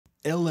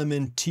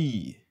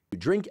LMNT.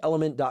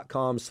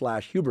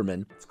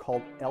 DrinkElement.com/Huberman. It's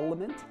called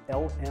LMNT,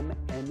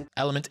 LMN.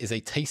 LMNT is a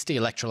tasty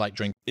electrolyte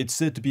drink. It's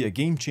said to be a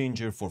game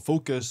changer for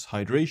focus,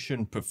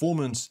 hydration,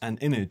 performance, and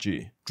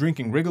energy.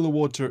 Drinking regular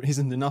water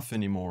isn't enough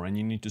anymore, and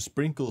you need to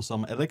sprinkle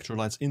some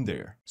electrolytes in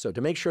there. So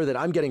to make sure that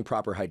I'm getting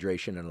proper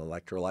hydration and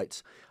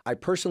electrolytes, I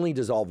personally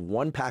dissolve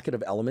 1 packet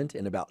of LMNT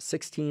in about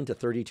 16 to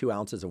 32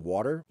 ounces of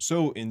water.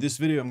 So in this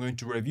video, I'm going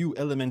to review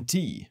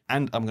LMNT,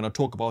 and I'm going to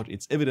talk about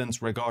its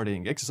evidence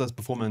regarding exercise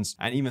performance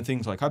and even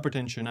things like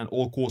hypertension and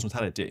all-cause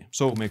mortality.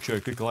 So make sure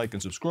you click like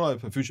and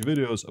subscribe for future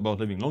videos about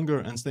living longer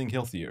and staying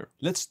healthier.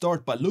 Let's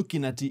start by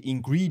looking at the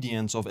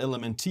ingredients of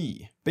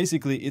LMNT.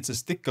 Basically, it's a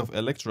stick of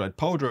electrolyte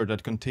powder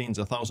that contains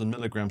 1000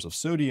 milligrams of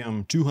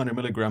sodium, 200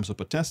 milligrams of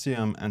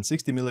potassium, and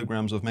 60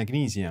 milligrams of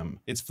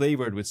magnesium. It's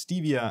flavored with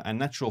stevia and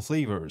natural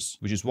flavors,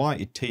 which is why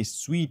it tastes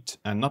sweet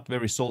and not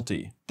very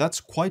salty. That's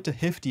quite a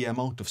hefty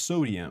amount of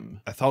sodium.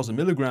 1000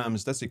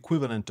 milligrams, that's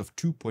equivalent of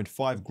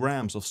 2.5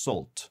 grams of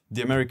salt.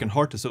 The American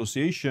Heart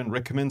Association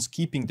recommends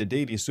keeping the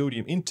daily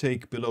sodium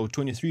intake below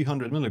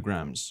 2300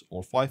 milligrams,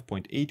 or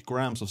 5.8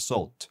 grams of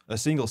salt. A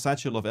single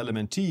satchel of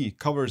LMNT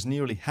covers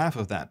nearly half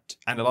of that,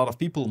 and a lot of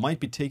people might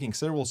be taking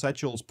several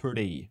satchels per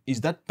day. Is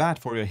that bad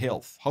for your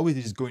health? How is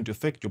it going to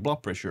affect your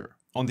blood pressure?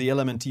 On the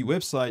LMNT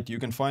website, you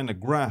can find a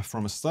graph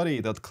from a study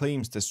that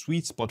claims the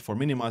sweet spot for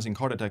minimizing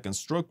heart attack and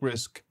stroke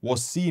risk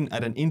was seen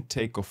at an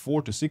intake of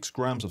 4 to 6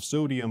 grams of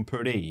sodium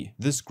per day.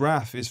 This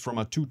graph is from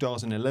a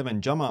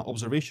 2011 JAMA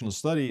observational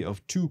study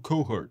of 2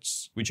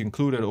 cohorts, which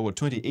included over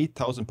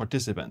 28,000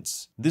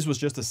 participants. This was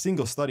just a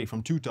single study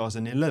from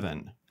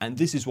 2011, and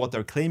this is what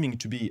they're claiming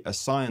to be a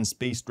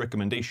science-based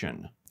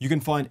recommendation. You can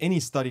find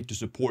any study to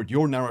support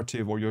your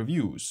narrative or your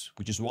views,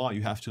 which is why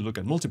you have to look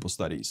at multiple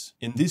studies.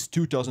 In this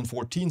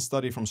 2014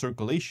 study from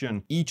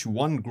Circulation, each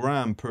 1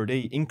 gram per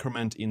day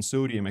increment in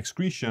sodium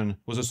excretion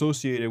was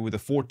associated with a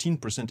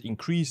 14%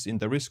 increase in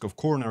the risk of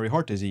coronary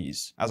heart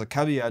disease. As a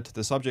caveat,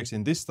 the subjects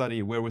in this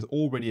study were with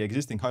already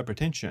existing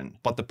hypertension.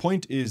 But the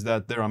point is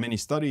that there are many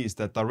studies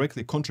that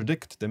directly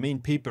contradict the main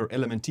paper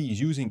LMNT is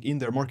using in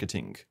their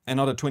marketing.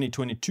 Another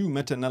 2022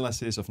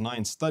 meta-analysis of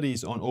 9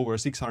 studies on over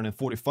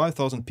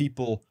 645,000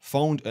 people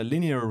found a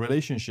linear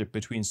relationship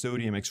between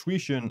sodium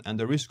excretion and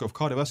the risk of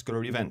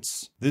cardiovascular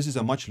events. This is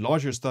a much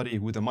larger study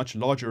with a much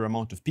larger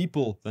amount of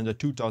people than the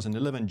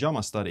 2011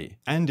 JAMA study,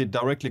 and it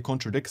directly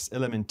contradicts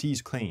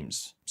LMNT's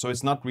claims. So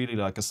it's not really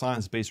like a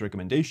science-based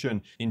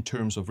recommendation in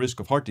terms of risk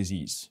of heart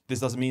disease. This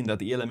doesn't mean that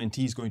the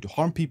LMNT is going to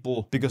harm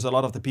people, because a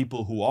lot of the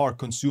people who are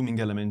consuming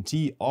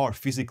LMNT are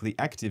physically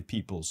active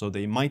people, so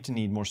they might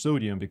need more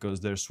sodium because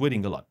they're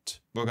sweating a lot.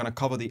 We're going to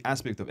cover the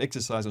aspect of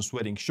exercise and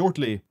sweating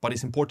shortly, but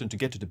it's important to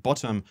get to the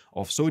bottom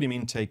of sodium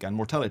intake and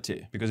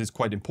mortality, because it's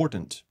quite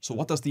important. So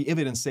what does the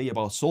evidence say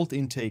about salt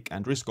intake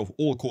and risk of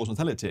all-cause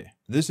mortality?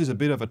 This is a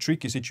bit of a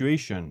tricky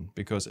situation,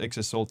 because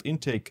excess salt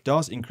intake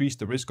does increase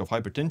the risk of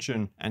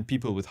hypertension, and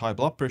people with high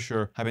blood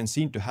pressure have been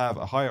seen to have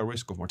a higher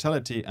risk of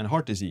mortality and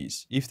heart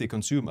disease if they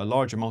consume a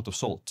large amount of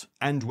salt.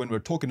 And when we're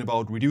talking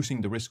about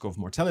reducing the risk of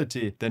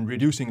mortality, then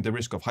reducing the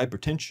risk of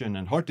hypertension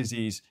and heart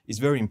disease is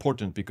very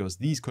important, because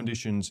these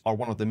conditions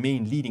are one of the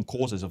main leading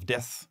causes of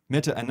death.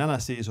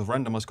 Meta-analyses of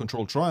randomized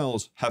controlled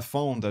trials have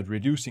found that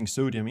reducing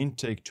sodium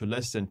intake to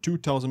less than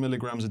 2000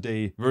 milligrams a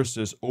day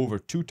versus over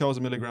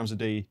 2000 milligrams a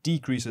day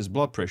decreases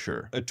blood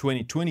pressure. A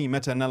 2020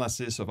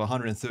 meta-analysis of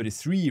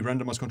 133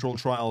 randomized controlled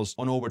trials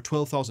on over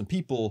 12,000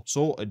 people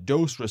saw a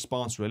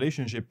dose-response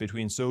relationship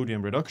between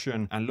sodium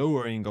reduction and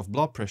lowering of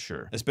blood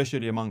pressure,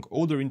 especially among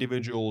older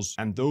individuals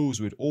and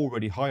those with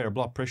already higher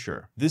blood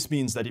pressure. This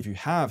means that if you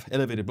have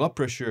elevated blood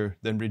pressure,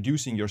 then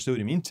reducing your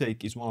sodium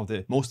intake is one of the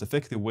most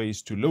effective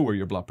ways to lower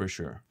your blood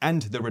pressure.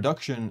 And the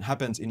reduction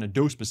happens in a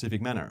dose-specific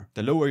manner.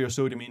 The lower your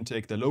sodium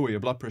intake, the lower your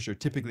blood pressure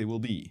typically will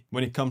be.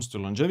 When it comes to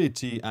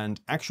longevity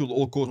and actual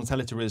all-cause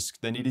mortality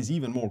risk, then it is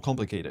even more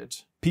complicated.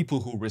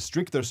 People who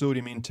restrict their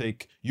sodium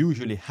intake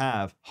usually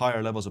have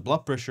higher levels of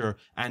blood pressure,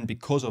 and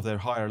because of their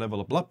higher level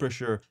of blood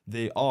pressure,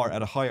 they are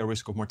at a higher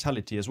risk of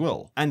mortality as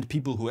well. And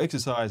people who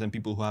exercise and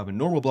people who have a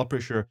normal blood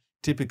pressure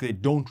typically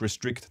don't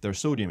restrict their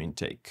sodium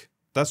intake.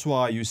 That's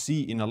why you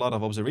see in a lot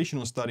of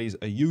observational studies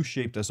a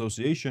U-shaped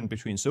association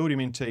between sodium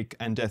intake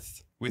and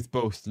death, with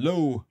both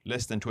low,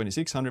 less than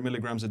 2600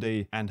 milligrams a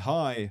day, and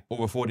high,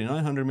 over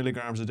 4900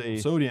 milligrams a day,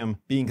 sodium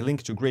being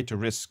linked to greater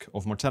risk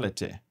of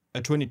mortality.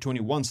 A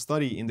 2021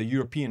 study in the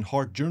European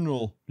Heart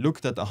Journal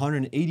looked at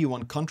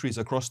 181 countries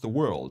across the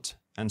world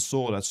and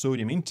saw that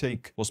sodium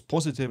intake was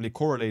positively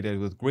correlated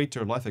with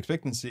greater life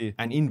expectancy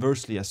and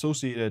inversely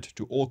associated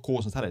to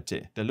all-cause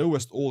mortality. The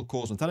lowest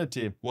all-cause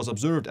mortality was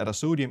observed at a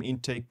sodium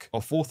intake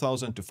of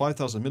 4000 to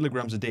 5000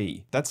 milligrams a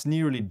day. That's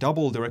nearly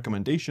double the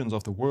recommendations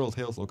of the World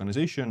Health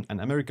Organization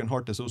and American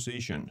Heart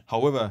Association.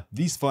 However,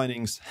 these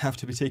findings have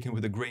to be taken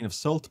with a grain of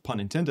salt, pun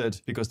intended,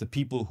 because the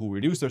people who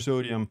reduce their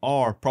sodium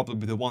are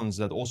probably the ones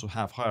that also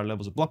have higher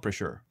levels of blood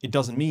pressure. It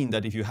doesn't mean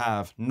that if you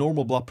have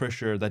normal blood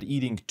pressure that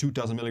eating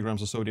 2000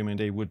 milligrams of sodium a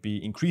day would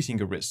be increasing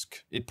a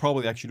risk. It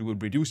probably actually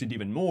would reduce it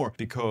even more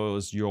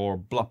because your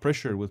blood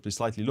pressure would be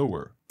slightly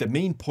lower. The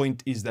main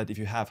point is that if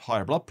you have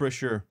higher blood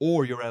pressure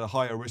or you're at a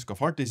higher risk of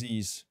heart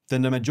disease,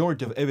 then the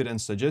majority of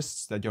evidence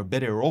suggests that you're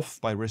better off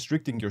by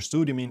restricting your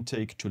sodium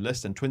intake to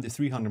less than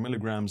 2300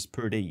 milligrams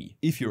per day.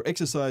 If you're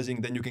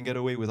exercising, then you can get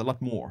away with a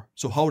lot more.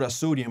 So how does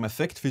sodium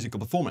affect physical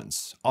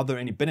performance? Are there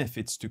any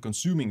benefits to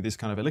consuming this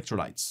kind of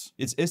electrolytes?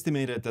 It's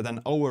estimated that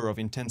an hour of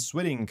intense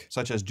sweating,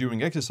 such as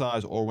during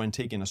exercise or when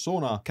taking a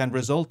sauna, can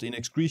result in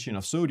excretion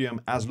of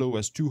sodium as low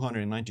as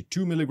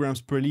 292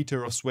 milligrams per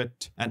liter of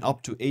sweat and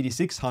up to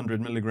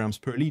 8600 milligrams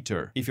per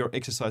liter. If you're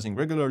exercising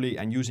regularly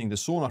and using the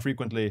sauna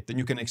frequently, then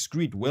you can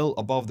excrete well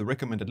above the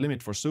recommended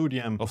limit for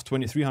sodium of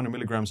 2300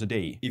 milligrams a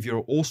day. If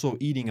you're also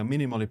eating a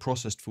minimally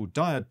processed food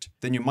diet,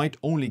 then you might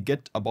only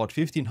get about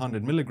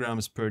 1500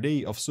 milligrams per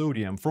day of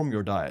sodium from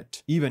your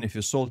diet, even if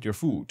you salt your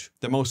food.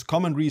 The most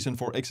common reason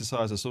for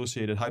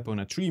exercise-associated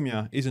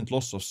hyponatremia isn't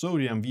loss of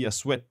sodium via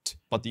sweat,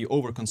 but the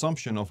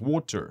overconsumption of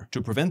water.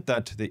 To prevent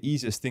that, the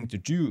easiest thing to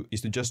do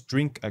is to just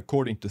drink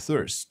according to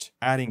thirst.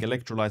 Adding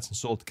electrolytes and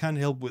salt can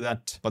help with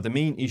that, but the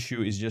main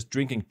issue is just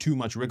drinking too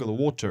much regular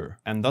water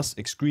and thus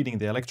excreting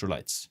the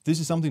electrolytes. This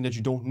is something that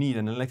you don't need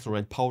an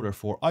electrolyte powder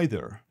for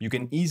either. You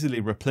can easily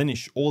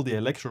replenish all the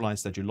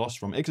electrolytes that you lost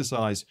from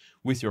exercise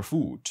with your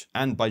food,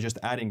 and by just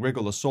adding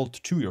regular salt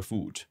to your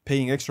food.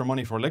 Paying extra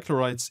money for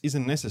electrolytes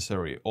isn't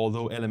necessary,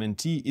 although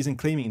LMNT isn't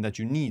claiming that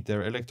you need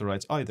their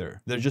electrolytes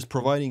either. They're just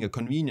providing a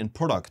convenient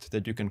product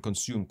that you can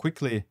consume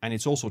quickly, and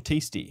it's also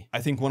tasty.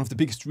 I think one of the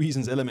biggest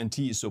reasons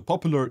LMNT is so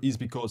popular is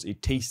because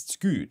it tastes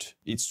good.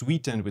 It's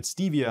sweetened with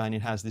stevia and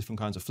it has different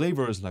kinds of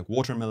flavors like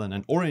watermelon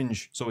and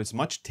orange, so it's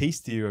much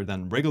tastier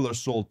than regular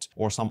salt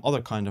or some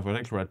other kind of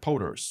electrolyte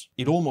powders.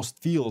 It almost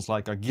feels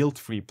like a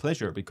guilt-free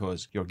pleasure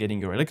because you're getting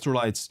your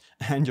electrolytes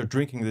and you're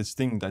drinking this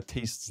thing that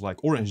tastes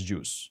like orange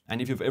juice.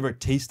 And if you've ever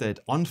tasted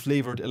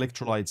unflavored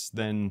electrolytes,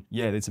 then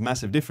yeah, it's a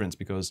massive difference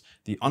because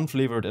the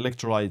unflavored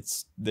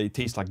electrolytes, they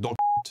taste like dog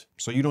shit.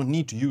 So you don't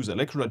need to use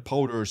electrolyte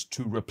powders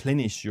to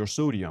replenish your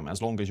sodium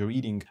as long as you're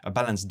eating a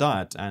balanced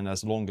diet and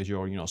as long as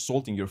you're,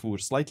 salting your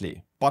food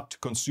slightly. But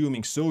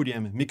consuming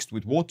sodium mixed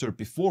with water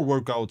before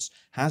workouts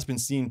has been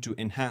seen to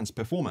enhance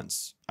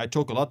performance. I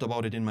talk a lot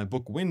about it in my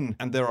book Win,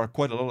 and there are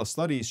quite a lot of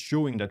studies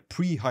showing that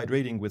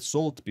pre-hydrating with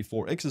salt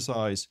before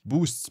exercise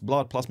boosts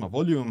blood plasma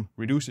volume,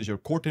 reduces your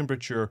core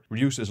temperature,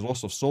 reduces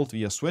loss of salt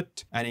via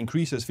sweat, and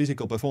increases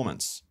physical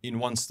performance. In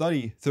one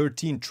study,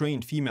 13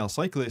 trained female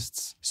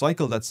cyclists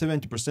cycled at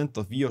 70%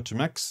 of VO2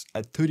 max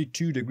at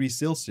 32 degrees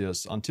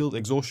Celsius until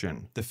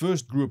exhaustion. The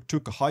first group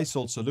took a high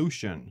salt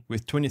solution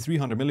with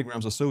 2300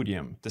 milligrams of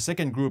sodium. The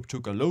second group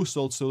took a low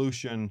salt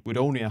solution with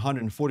only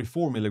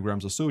 144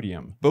 milligrams of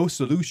sodium. Both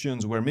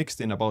solutions were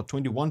mixed in about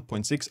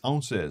 21.6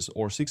 ounces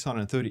or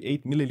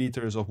 638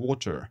 milliliters of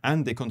water,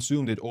 and they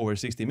consumed it over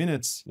 60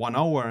 minutes, 1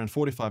 hour and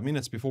 45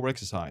 minutes before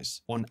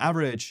exercise. On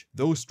average,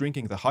 those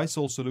drinking the high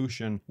salt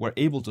solution were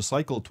able to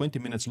cycle 20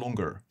 minutes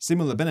longer.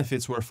 Similar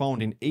benefits were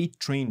found in 8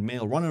 trained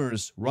male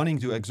runners running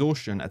to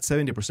exhaustion at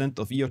 70%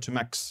 of VO2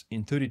 max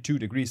in 32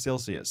 degrees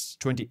Celsius,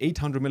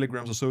 2800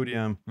 milligrams of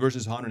sodium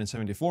versus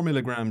 174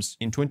 milligrams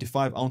in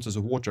 25 ounces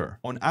of water.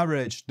 On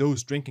average,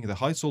 those drinking the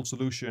high salt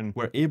solution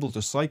were able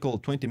to cycle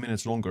 20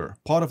 minutes longer.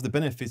 Part of the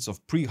benefits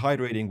of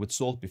pre-hydrating with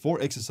salt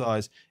before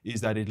exercise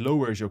is that it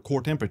lowers your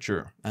core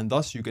temperature, and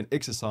thus you can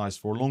exercise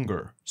for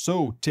longer.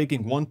 So,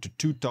 taking 1 to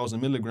 2000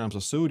 milligrams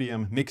of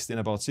sodium mixed in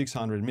about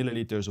 600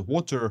 milliliters of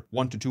water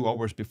 1 to 2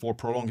 hours before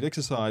prolonged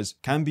exercise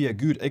can be a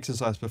good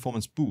exercise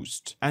performance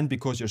boost. And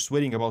because you're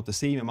sweating about the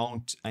same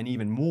amount and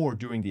even more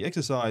during the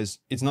exercise,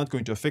 it's not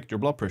going to affect your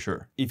blood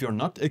pressure. If you're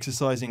not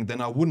exercising,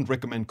 then I wouldn't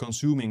recommend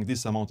consuming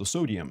this amount of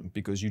sodium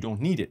because you don't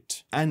need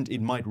it, and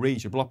it might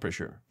raise your blood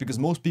pressure because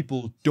most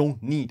people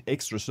don't need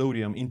extra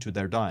sodium into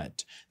their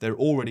diet. They're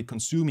already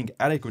consuming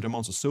adequate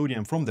amounts of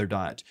sodium from their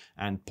diet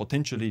and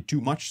potentially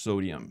too much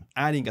sodium.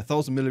 Adding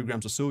 1000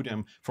 milligrams of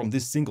sodium from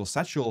this single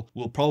satchel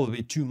will probably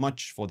be too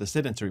much for the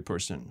sedentary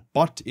person,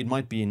 but it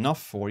might be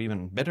enough or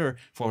even better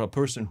for a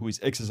person who is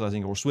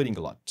exercising or sweating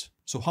a lot.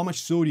 So how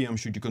much sodium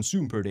should you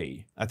consume per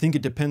day? I think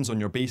it depends on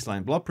your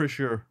baseline blood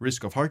pressure,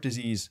 risk of heart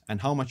disease,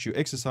 and how much you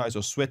exercise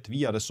or sweat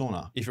via the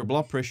sauna. If your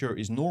blood pressure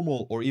is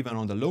normal or even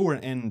on the lower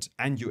end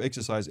and you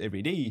exercise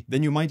every day,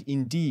 then you might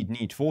indeed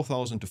need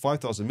 4000 to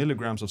 5000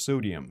 milligrams of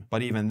sodium.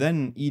 But even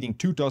then, eating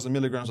 2000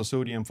 milligrams of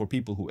sodium for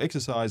people who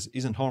exercise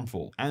isn't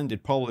harmful, and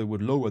it probably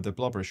would lower the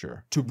blood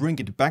pressure. To bring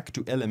it back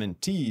to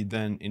LMNT,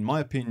 then in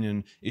my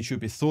opinion, it should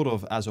be thought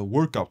of as a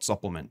workout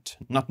supplement,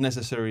 not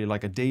necessarily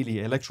like a daily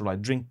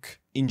electrolyte drink.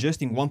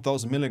 Ingesting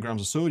 1000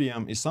 milligrams of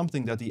sodium is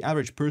something that the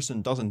average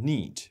person doesn't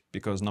need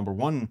because number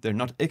one, they're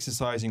not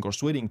exercising or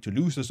sweating to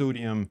lose the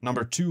sodium.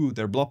 Number two,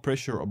 their blood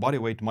pressure or body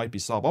weight might be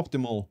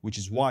suboptimal, which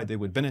is why they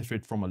would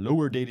benefit from a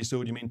lower daily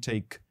sodium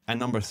intake. And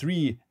number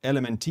three,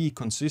 LMNT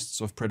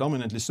consists of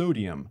predominantly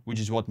sodium, which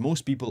is what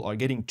most people are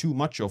getting too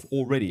much of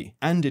already,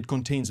 and it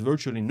contains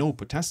virtually no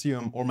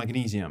potassium or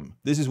magnesium.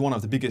 This is one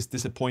of the biggest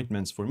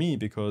disappointments for me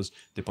because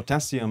the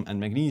potassium and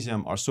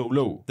magnesium are so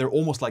low. They're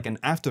almost like an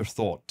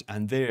afterthought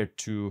and there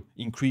to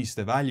increase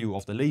the value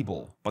of the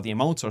label, but the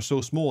amounts are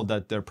so small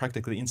that they're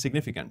practically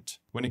insignificant.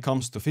 When it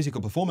comes to physical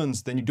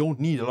performance, then you don't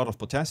need a lot of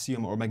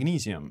potassium or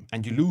magnesium,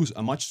 and you lose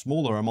a much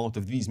smaller amount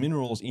of these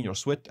minerals in your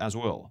sweat as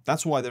well.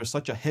 That's why there's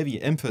such a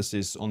heavy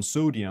emphasis on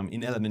sodium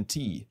in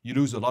LMNT. You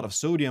lose a lot of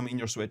sodium in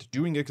your sweat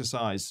during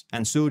exercise,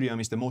 and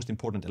sodium is the most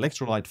important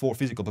electrolyte for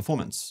physical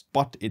performance.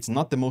 But it's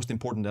not the most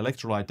important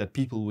electrolyte that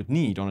people would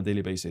need on a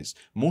daily basis.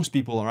 Most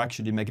people are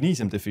actually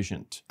magnesium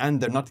deficient,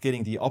 and they're not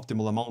getting the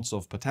optimal amounts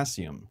of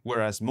potassium,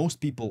 whereas most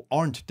people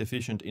aren't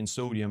deficient in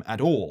sodium at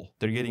all.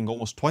 They're getting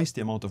almost twice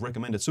the amount of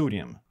recommended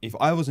sodium. If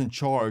I was in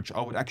charge,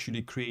 I would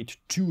actually create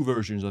two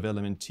versions of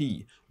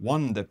LMNT.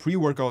 One, the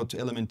pre-workout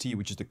LMNT,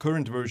 which is the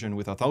current version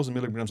with 1000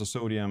 milligrams of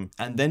sodium,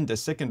 and then the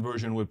second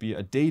version would be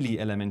a daily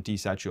LMNT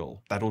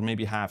satchel that would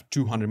maybe have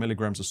 200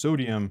 milligrams of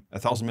sodium,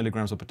 1000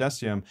 milligrams of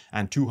potassium,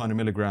 and 200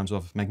 milligrams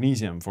of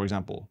magnesium, for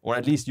example. Or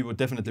at least you would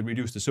definitely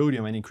reduce the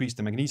sodium and increase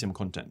the magnesium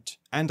content.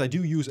 And I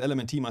do use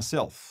LMNT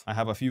myself. I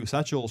have a few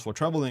satchels for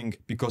traveling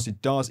because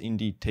it does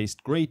indeed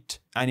taste great,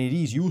 and it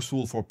is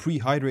useful for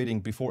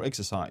pre-hydrating before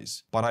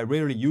exercise, but I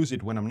rarely use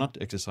it when I'm not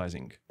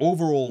exercising.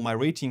 Overall, my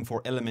rating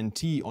for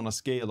LMNT on a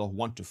scale of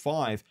 1 to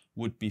 5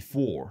 would be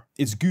 4.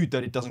 It's good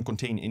that it doesn't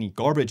contain any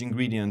garbage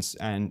ingredients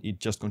and it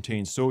just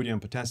contains sodium,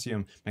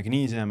 potassium,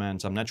 magnesium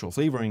and some natural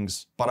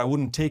flavorings, but I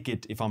wouldn't take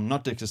it if I'm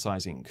not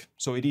exercising.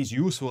 So it is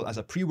useful as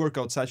a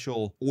pre-workout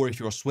satchel or if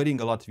you're sweating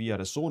a lot via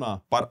the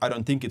sauna, but I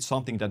don't think it's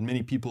something that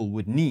many people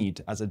would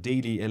need as a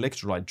daily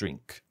electrolyte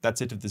drink. That's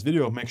it for this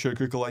video. Make sure you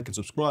click a like and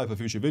subscribe for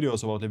future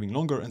videos about living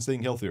longer and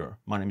staying healthier.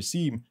 My name is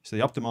Siim. Stay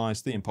optimized,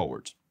 stay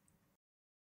empowered.